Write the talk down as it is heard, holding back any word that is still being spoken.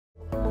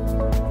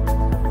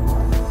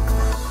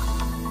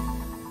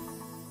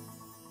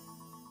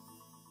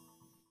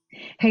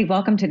Hey,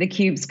 welcome to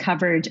theCUBE's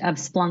coverage of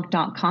Splunk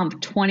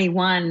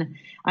conf21.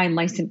 I'm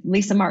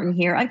Lisa Martin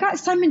here. I've got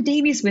Simon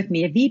Davies with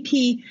me, a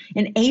VP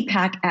in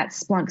APAC at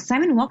Splunk.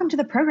 Simon, welcome to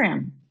the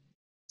program.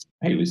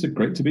 Hey, Lisa,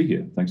 great to be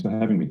here. Thanks for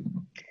having me.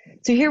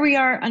 So here we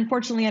are,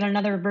 unfortunately, at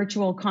another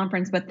virtual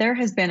conference, but there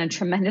has been a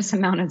tremendous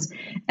amount of,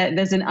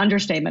 there's an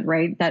understatement,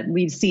 right, that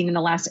we've seen in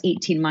the last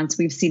 18 months.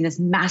 We've seen this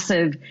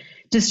massive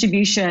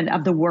distribution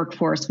of the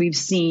workforce. We've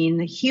seen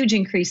huge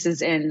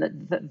increases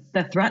in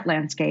the threat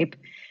landscape.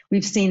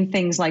 We've seen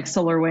things like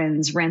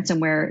SolarWinds,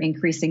 ransomware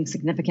increasing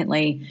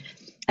significantly,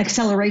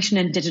 acceleration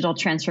in digital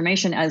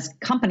transformation as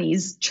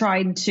companies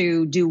tried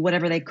to do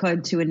whatever they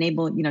could to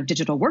enable,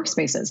 digital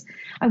workspaces.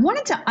 I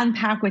wanted to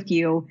unpack with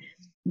you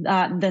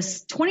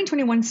this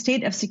 2021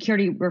 State of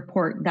Security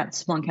report that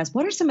Splunk has.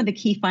 What are some of the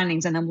key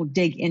findings? And then we'll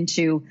dig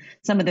into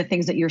some of the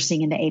things that you're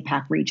seeing in the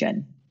APAC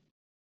region.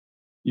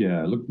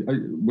 Yeah, look,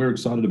 we're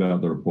excited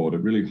about the report.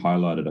 It really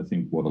highlighted, I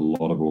think, what a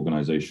lot of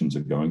organizations are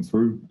going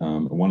through.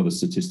 One of the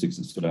statistics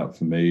that stood out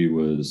for me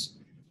was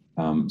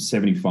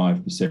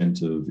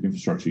 75% of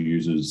infrastructure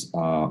users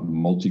are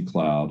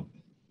multi-cloud,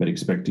 but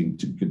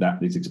that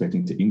is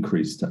expecting to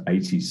increase to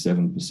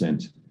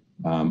 87%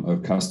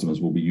 of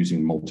customers will be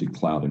using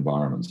multi-cloud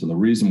environments. And the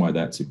reason why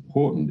that's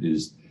important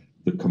is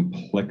the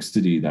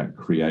complexity that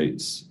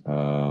creates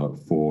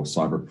for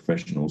cyber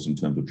professionals in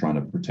terms of trying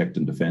to protect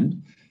and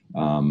defend.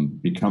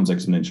 Becomes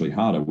exponentially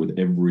harder with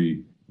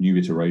every new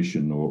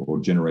iteration or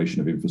generation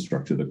of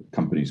infrastructure that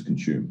companies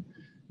consume.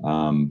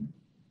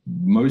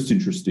 Most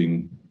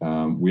interesting,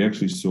 we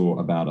actually saw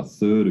about a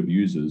third of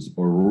users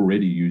are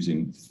already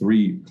using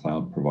 3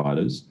 cloud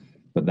providers,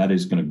 but that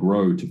is going to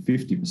grow to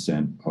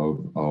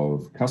 50%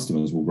 of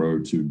customers will grow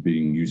to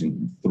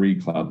using 3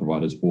 cloud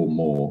providers or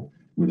more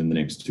within the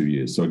next 2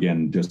 years. So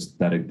again, just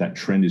that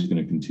trend is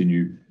going to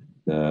continue.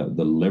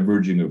 The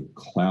leveraging of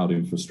cloud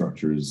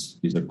infrastructure is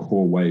a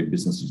core way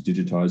business is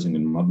digitizing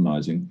and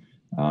modernizing.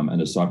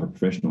 And as cyber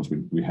professionals,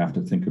 we have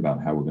to think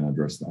about how we're going to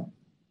address that.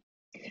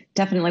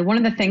 Definitely. One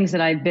of the things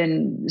that I've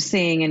been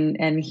seeing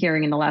and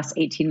hearing in the last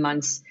 18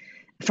 months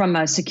from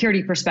a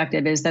security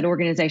perspective is that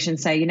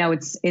organizations say,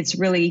 it's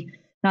really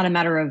not a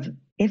matter of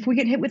if we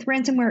get hit with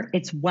ransomware,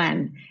 it's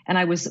when. And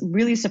I was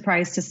really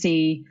surprised to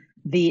see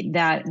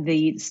that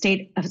the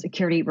State of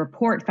Security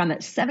report found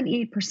that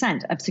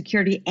 78% of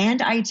security and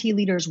IT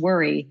leaders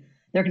worry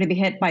they're going to be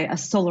hit by a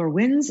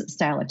SolarWinds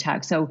style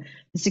attack. So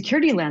the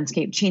security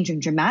landscape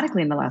changing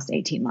dramatically in the last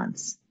 18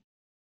 months.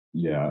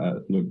 Yeah,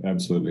 look,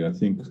 absolutely. I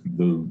think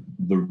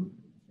the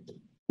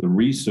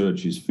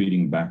research is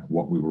feeding back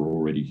what we were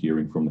already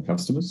hearing from the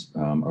customers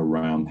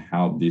around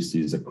how this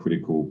is a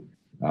critical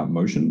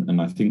motion.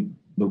 And I think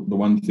the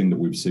one thing that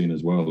we've seen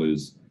as well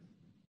is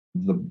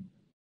the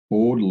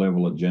board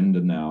level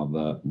agenda now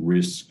that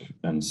risk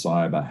and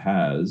cyber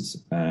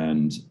has,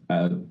 and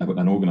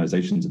an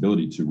organization's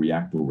ability to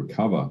react or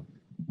recover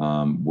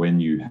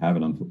when you have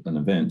an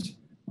event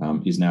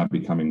is now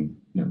becoming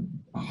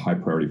a high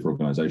priority for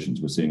organizations.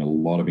 We're seeing a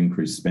lot of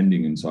increased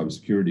spending in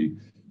cybersecurity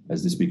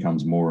as this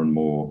becomes more and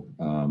more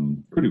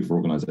critical for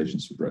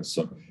organizations to address.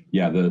 So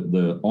yeah,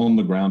 the on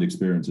the ground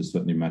experience is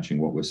certainly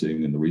matching what we're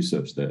seeing in the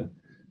research there.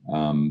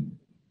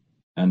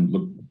 And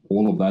look,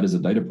 all of that is a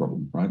data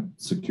problem, right?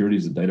 Security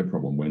is a data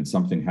problem. When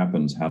something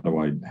happens, how do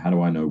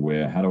I know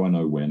where? How do I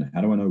know when? How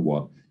do I know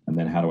what? And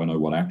then how do I know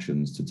what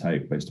actions to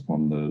take based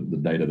upon the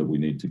data that we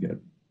need to get?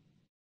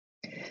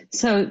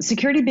 So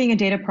security being a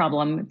data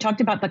problem, talked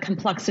about the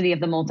complexity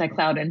of the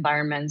multi-cloud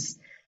environments,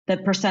 the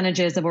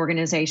percentages of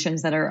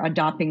organizations that are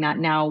adopting that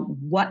now,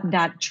 what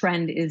that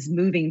trend is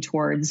moving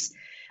towards.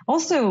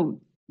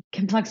 Also,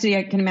 complexity,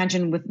 I can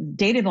imagine, with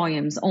data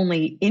volumes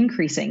only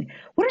increasing.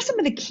 What are some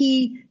of the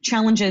key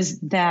challenges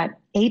that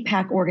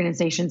APAC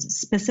organizations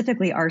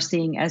specifically are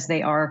seeing as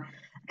they are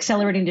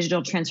accelerating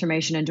digital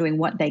transformation and doing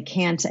what they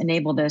can to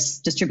enable this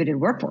distributed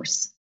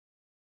workforce?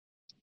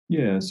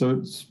 Yeah,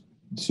 so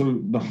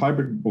the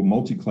hybrid or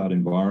multi-cloud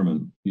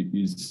environment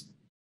is,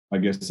 I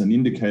guess, an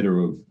indicator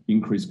of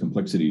increased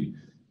complexity.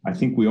 I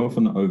think we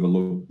often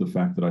overlook the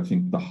fact that I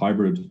think the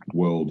hybrid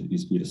world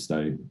is here to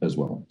stay as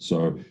well.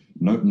 So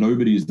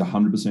nobody is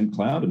 100%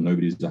 cloud and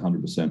nobody is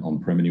 100%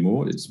 on-prem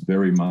anymore. It's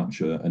very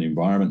much an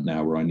environment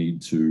now where I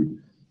need to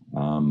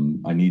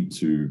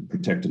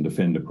protect and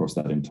defend across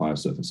that entire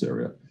surface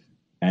area.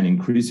 And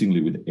increasingly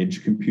with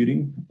edge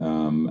computing,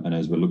 and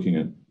as we're looking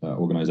at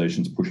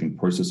organizations pushing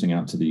processing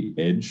out to the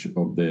edge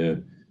of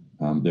their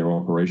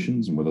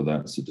operations, and whether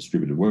that's a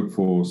distributed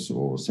workforce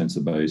or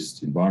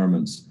sensor-based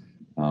environments,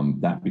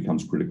 that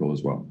becomes critical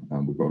as well.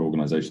 We've got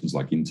organizations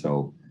like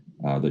Intel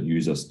that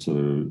use us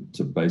to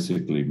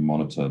basically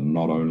monitor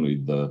not only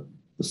the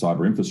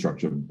cyber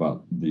infrastructure, but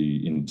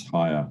the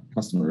entire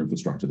customer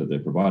infrastructure that they're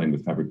providing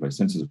with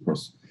fabric-based sensors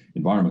across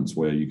environments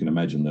where you can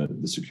imagine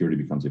that the security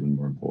becomes even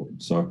more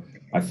important. So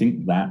I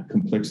think that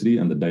complexity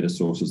and the data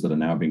sources that are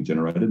now being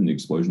generated and the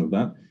explosion of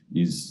that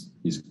is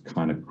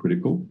kind of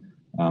critical.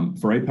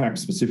 For APAC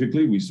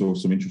specifically, we saw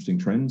some interesting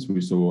trends.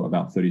 We saw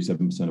about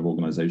 37% of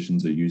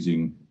organizations are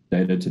using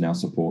data to now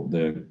support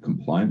their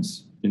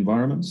compliance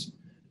environments.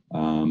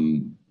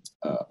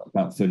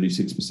 about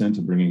 36%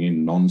 are bringing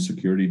in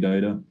non-security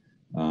data,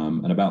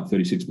 and about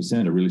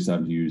 36% are really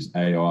starting to use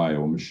AI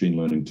or machine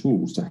learning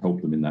tools to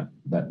help them in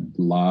that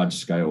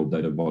large-scale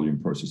data volume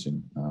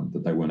processing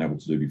that they weren't able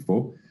to do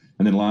before.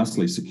 And then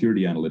lastly,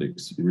 security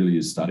analytics really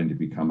is starting to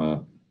become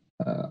a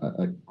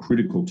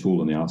critical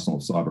tool in the arsenal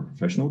of cyber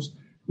professionals,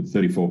 with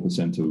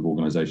 34% of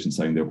organizations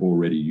saying they're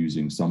already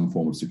using some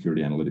form of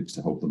security analytics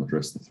to help them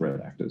address the threat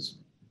actors.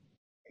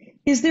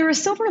 Is there a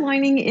silver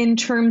lining in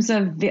terms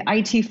of the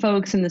IT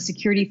folks and the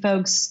security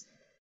folks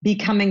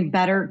becoming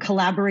better,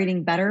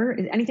 collaborating better?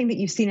 Is anything that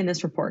you've seen in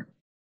this report?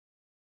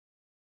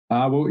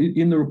 Well,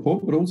 in the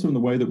report, but also in the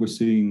way that we're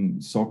seeing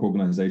SOC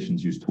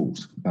organizations use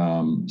tools.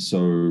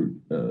 The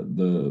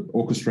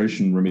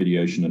orchestration,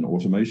 remediation, and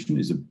automation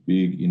is a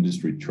big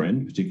industry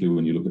trend, particularly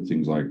when you look at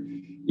things like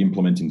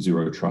implementing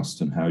zero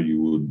trust and how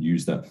you would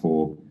use that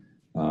for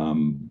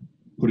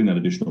putting that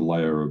additional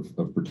layer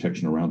of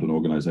protection around an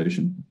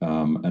organization.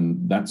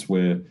 And that's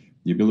where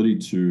the ability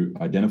to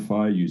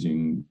identify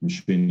using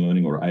machine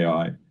learning or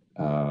AI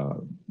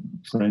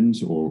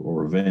trends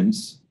or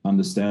events,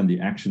 understand the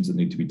actions that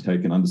need to be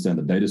taken, understand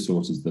the data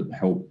sources that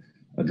help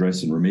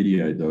address and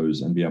remediate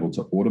those, and be able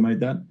to automate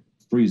that,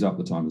 frees up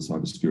the time of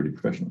cybersecurity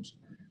professionals.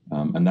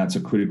 And that's a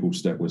critical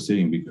step we're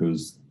seeing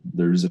because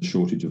there is a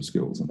shortage of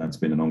skills, and that's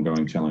been an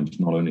ongoing challenge,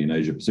 not only in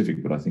Asia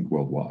Pacific, but I think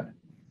worldwide.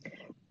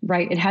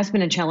 Right. It has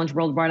been a challenge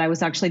worldwide. I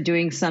was actually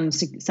doing some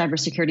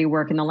cybersecurity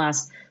work in the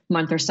last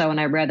month or so, and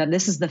I read that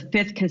this is the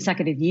 5th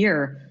consecutive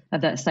year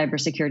of that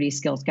cybersecurity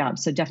skills gap.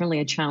 So definitely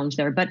a challenge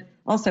there, but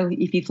also,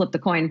 if you flip the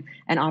coin,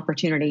 an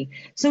opportunity.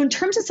 So in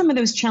terms of some of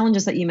those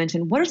challenges that you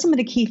mentioned, what are some of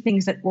the key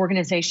things that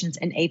organizations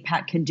in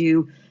APAC can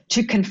do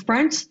to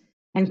confront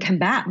and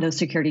combat those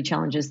security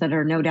challenges that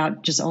are no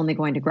doubt just only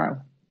going to grow?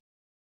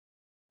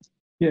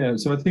 Yeah,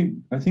 so I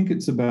think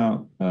it's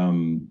about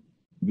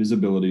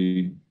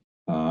visibility,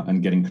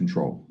 and getting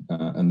control.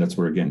 And that's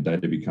where, again,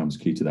 data becomes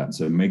key to that.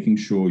 So making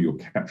sure you're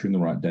capturing the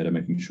right data,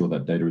 making sure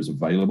that data is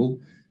available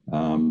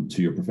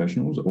to your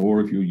professionals, or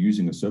if you're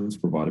using a service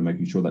provider,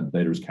 making sure that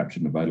data is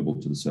captured and available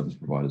to the service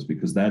providers,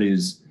 because that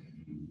is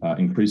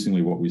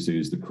increasingly what we see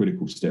as the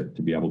critical step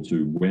to be able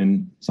to,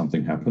 when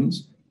something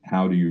happens,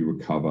 how do you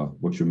recover?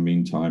 What's your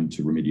mean time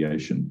to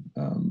remediation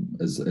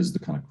as the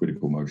kind of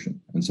critical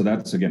motion? And so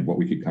that's, again, what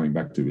we keep coming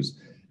back to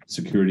is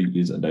security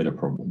is a data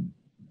problem.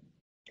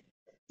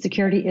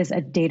 Security is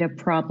a data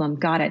problem.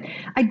 Got it.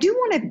 I do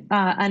want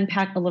to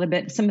unpack a little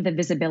bit some of the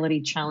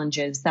visibility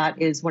challenges. That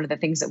is one of the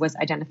things that was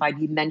identified.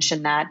 You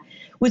mentioned that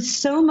with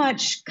so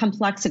much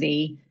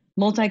complexity,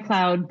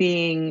 multi-cloud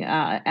being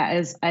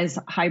as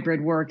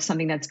hybrid work,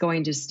 something that's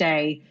going to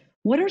stay.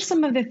 What are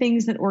some of the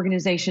things that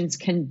organizations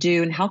can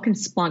do, and how can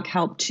Splunk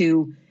help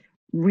to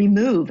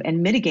remove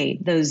and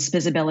mitigate those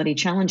visibility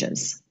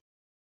challenges?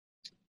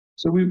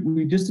 So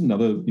we just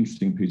another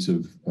interesting piece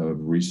of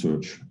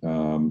research.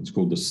 It's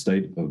called the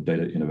State of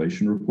Data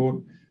Innovation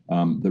Report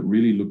that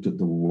really looked at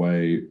the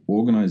way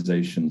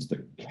organizations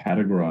that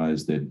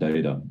categorize their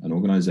data and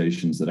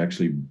organizations that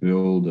actually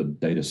build a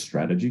data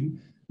strategy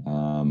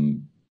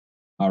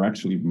are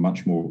actually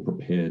much more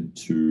prepared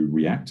to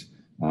react,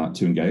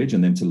 to engage,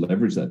 and then to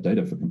leverage that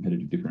data for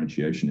competitive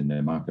differentiation in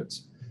their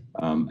markets.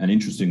 And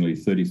interestingly,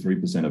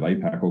 33% of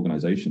APAC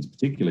organizations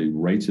particularly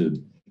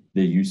rated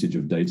their usage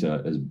of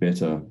data as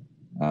better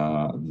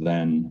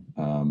than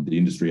the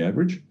industry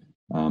average.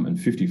 And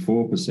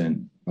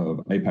 54% of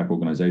APAC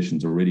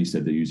organizations already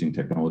said they're using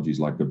technologies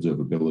like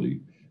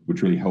observability,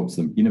 which really helps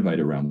them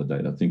innovate around the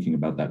data, thinking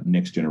about that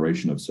next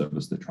generation of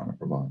service they're trying to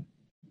provide.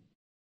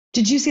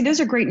 Did you see, those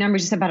are great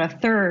numbers, just about a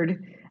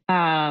third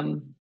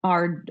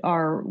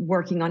are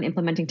working on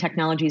implementing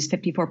technologies,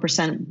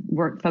 54%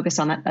 work focused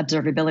on that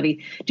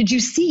observability. Did you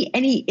see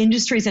any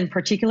industries in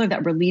particular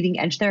that were leading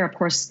edge there? Of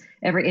course,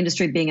 every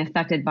industry being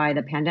affected by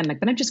the pandemic,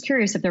 but I'm just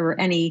curious if there were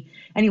any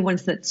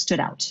ones that stood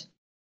out.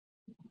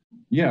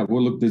 Yeah,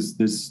 well, look,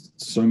 there's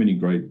so many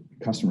great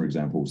customer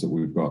examples that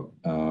we've got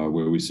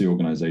where we see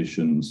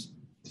organizations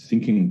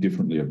thinking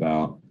differently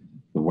about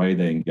the way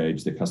they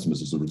engage their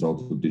customers as a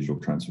result of digital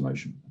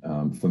transformation.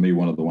 For me,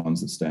 one of the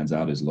ones that stands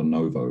out is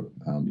Lenovo,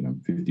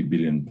 50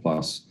 billion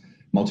plus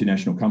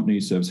multinational company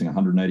servicing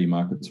 180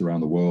 markets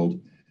around the world.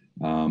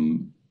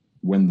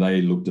 When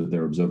they looked at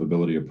their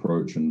observability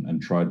approach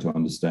and tried to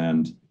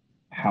understand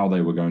how they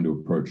were going to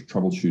approach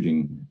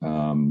troubleshooting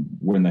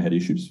when they had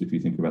issues, if you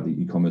think about the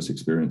e-commerce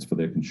experience for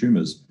their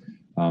consumers,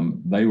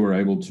 they were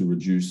able to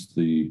reduce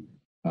the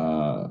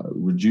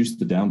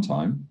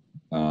downtime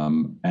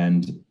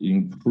and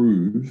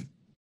improve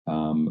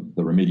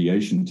the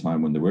remediation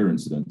time when there were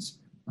incidents,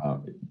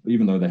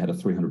 even though they had a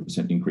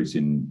 300% increase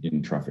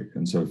in traffic.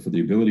 And so for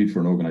the ability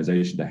for an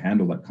organization to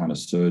handle that kind of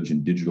surge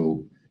in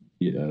digital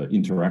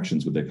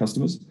interactions with their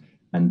customers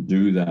and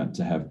do that,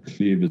 to have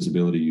clear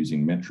visibility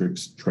using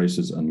metrics,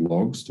 traces, and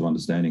logs to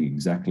understanding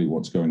exactly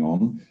what's going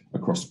on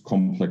across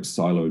complex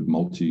siloed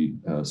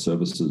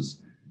multi-services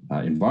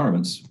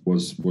environments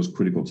was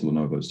critical to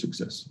Lenovo's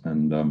success.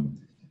 And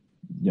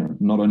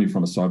not only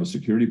from a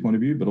cybersecurity point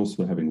of view, but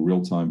also having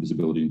real-time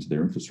visibility into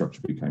their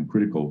infrastructure became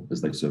critical as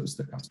they service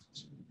their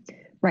customers.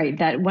 Right.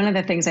 That one of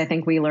the things I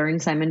think we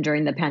learned, Simon,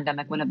 during the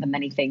pandemic, one of the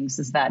many things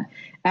is that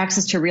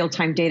access to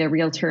real-time data,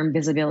 real-time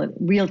visibility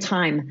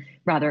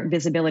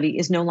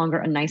is no longer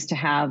a nice to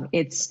have.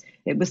 It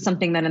was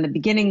something that in the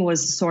beginning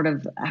was sort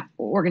of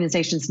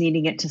organizations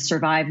needing it to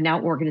survive.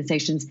 Now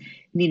organizations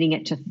needing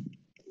it to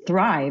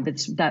thrive.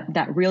 It's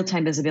that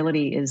real-time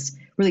visibility is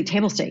really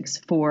table stakes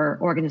for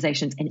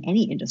organizations in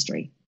any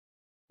industry.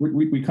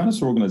 We kind of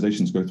saw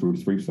organizations go through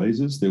 3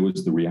 phases. There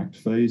was the react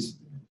phase.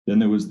 Then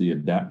there was the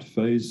adapt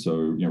phase. So,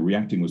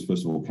 reacting was,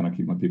 first of all, can I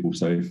keep my people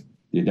safe?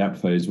 The adapt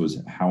phase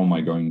was, how am I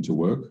going to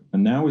work?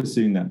 And now we're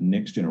seeing that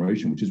next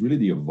generation, which is really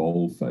the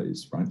evolve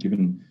phase, right?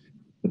 Given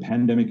the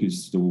pandemic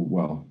is still,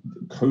 well,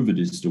 COVID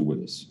is still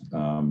with us.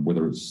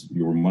 Whether it's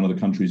you're in one of the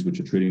countries which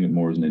are treating it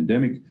more as an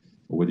endemic,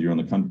 or whether you're on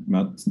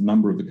the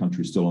number of the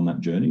countries still on that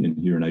journey. And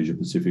here in Asia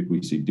Pacific,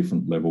 we see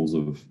different levels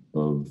of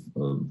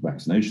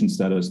vaccination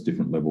status,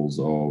 different levels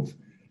of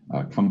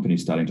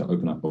companies starting to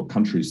open up, or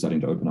countries starting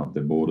to open up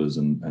their borders,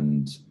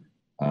 and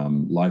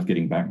life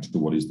getting back to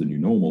what is the new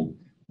normal.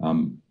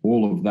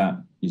 All of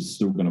that is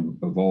still going to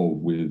evolve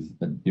with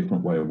a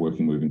different way of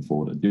working moving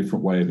forward, a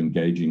different way of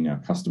engaging our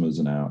customers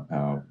and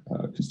our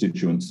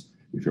constituents,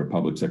 if you're a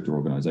public sector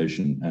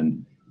organization.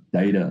 And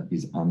data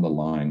is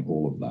underlying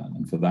all of that.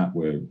 And for that,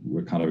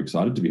 we're kind of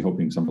excited to be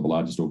helping some of the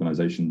largest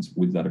organizations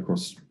with that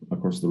across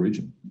the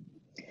region.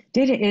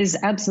 Data is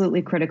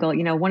absolutely critical.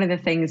 One of the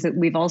things that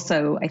we've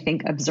also, I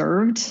think,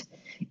 observed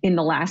in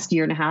the last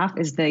year and a half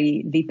is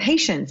the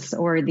patience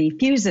or the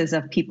fuses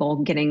of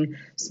people getting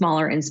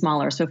smaller and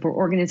smaller. So for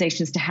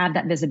organizations to have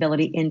that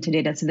visibility into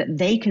data so that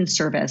they can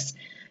service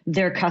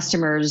their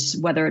customers,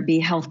 whether it be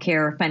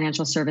healthcare,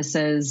 financial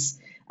services,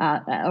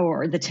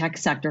 or the tech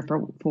sector,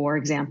 for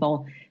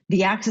example,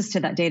 the access to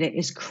that data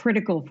is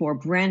critical for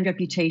brand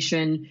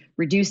reputation,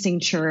 reducing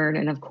churn,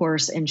 and of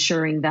course,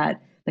 ensuring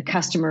that the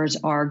customers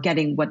are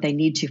getting what they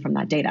need to from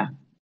that data.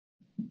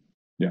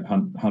 Yeah,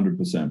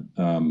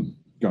 100%.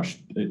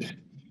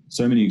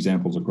 So many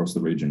examples across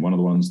the region. One of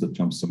the ones that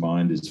jumps to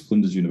mind is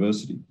Flinders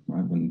University,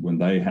 right? When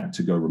they had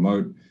to go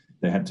remote,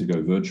 they had to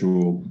go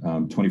virtual,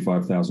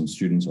 25,000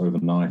 students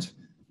overnight,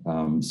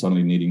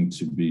 suddenly needing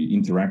to be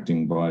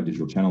interacting via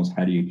digital channels.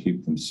 How do you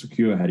keep them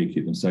secure? How do you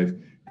keep them safe?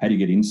 How do you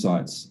get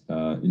insights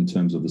in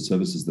terms of the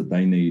services that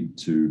they need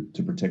to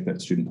protect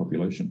that student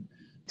population?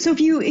 So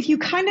if you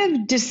kind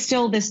of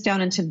distill this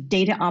down into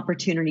data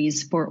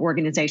opportunities for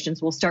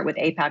organizations, we'll start with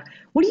APAC.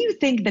 What do you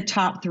think the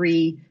top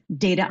 3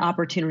 data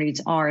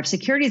opportunities are? If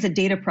security is a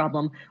data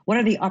problem, what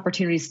are the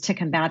opportunities to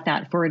combat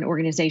that for an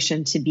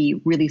organization to be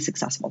really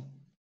successful?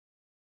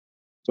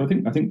 So I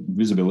think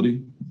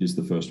visibility is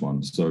the first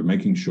one. So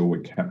making sure we're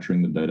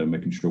capturing the data,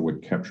 making sure we're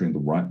capturing the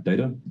right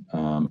data.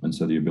 And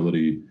so the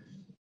ability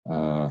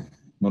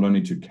not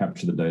only to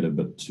capture the data,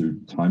 but to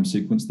time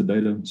sequence the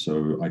data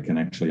so I can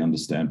actually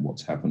understand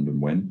what's happened and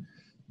when.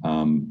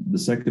 The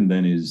second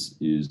then is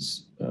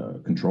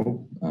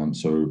control.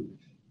 So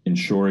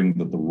ensuring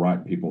that the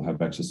right people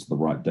have access to the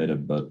right data,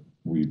 but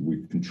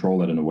we control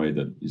that in a way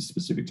that is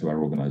specific to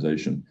our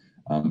organization.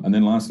 And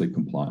then lastly,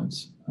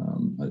 compliance.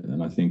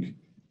 And I think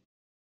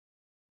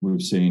we've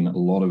seen a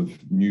lot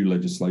of new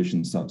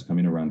legislation start to come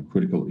in around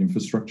critical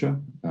infrastructure,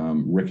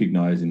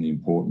 recognizing the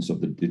importance of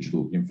the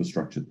digital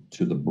infrastructure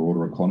to the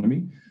broader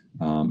economy,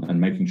 and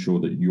making sure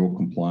that you're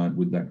compliant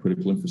with that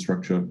critical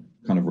infrastructure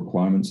kind of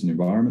requirements and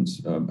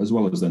environments, as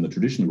well as then the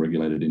traditionally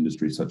regulated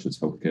industries such as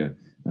healthcare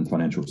and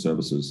financial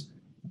services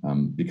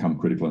become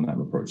critical in that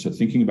approach. So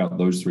thinking about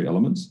those 3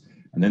 elements,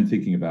 and then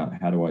thinking about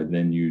how do I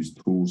then use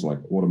tools like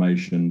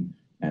automation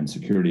and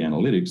security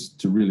analytics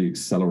to really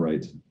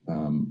accelerate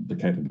the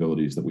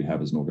capabilities that we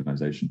have as an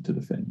organization to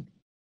defend.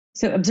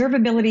 So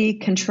observability,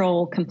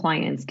 control,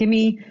 compliance. Give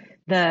me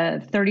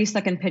the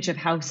 30-second pitch of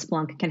how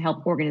Splunk can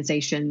help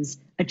organizations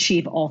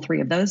achieve all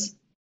 3 of those.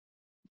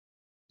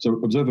 So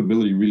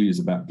observability really is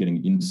about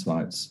getting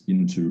insights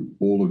into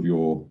all of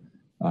your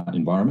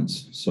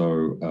environments.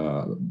 So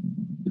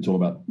it's all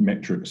about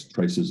metrics,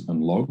 traces,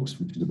 and logs,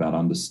 which is about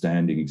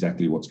understanding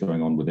exactly what's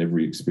going on with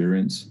every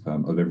experience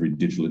of every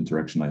digital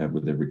interaction I have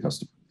with every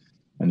customer.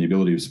 And the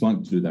ability of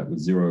Splunk to do that with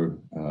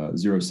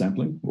zero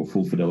sampling or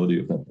full fidelity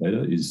of that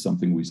data is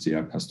something we see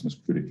our customers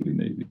critically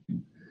need.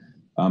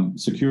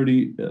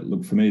 Security,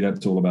 look, for me,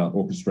 that's all about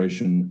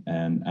orchestration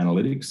and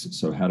analytics.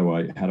 So how do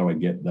I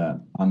get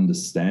that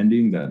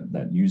understanding,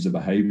 that user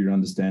behavior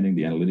understanding,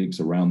 the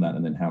analytics around that,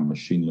 and then how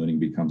machine learning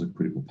becomes a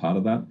critical part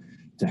of that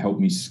to help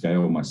me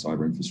scale my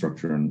cyber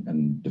infrastructure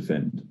and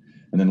defend.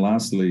 And then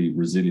lastly,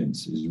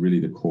 resilience is really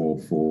the core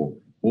for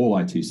all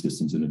IT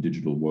systems in a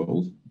digital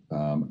world.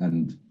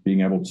 And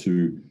being able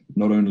to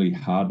not only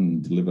harden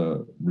and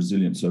deliver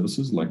resilient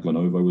services like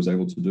Lenovo was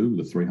able to do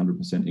with a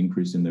 300%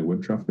 increase in their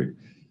web traffic,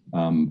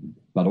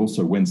 but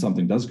also when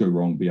something does go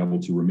wrong, be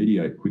able to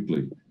remediate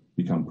quickly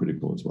become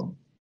critical as well.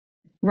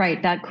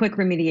 Right, that quick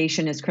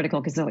remediation is critical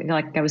because,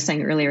 like I was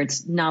saying earlier,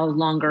 it's no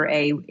longer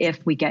a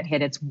if we get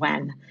hit, it's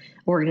when.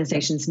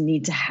 Organizations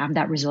need to have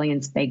that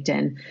resilience baked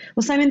in.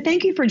 Well, Simon,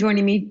 thank you for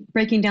joining me,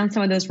 breaking down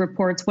some of those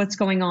reports, what's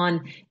going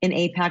on in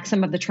APAC,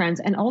 some of the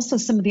trends, and also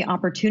some of the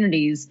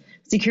opportunities,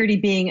 security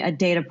being a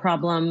data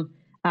problem,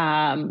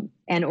 and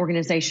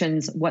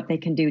organizations, what they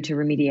can do to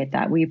remediate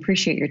that. We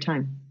appreciate your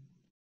time.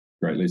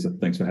 Great, Lisa.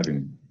 Thanks for having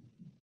me.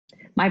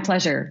 My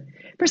pleasure.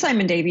 For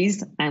Simon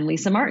Davies, I'm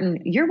Lisa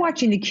Martin. You're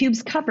watching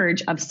theCUBE's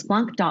coverage of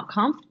Splunk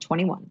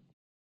conf21.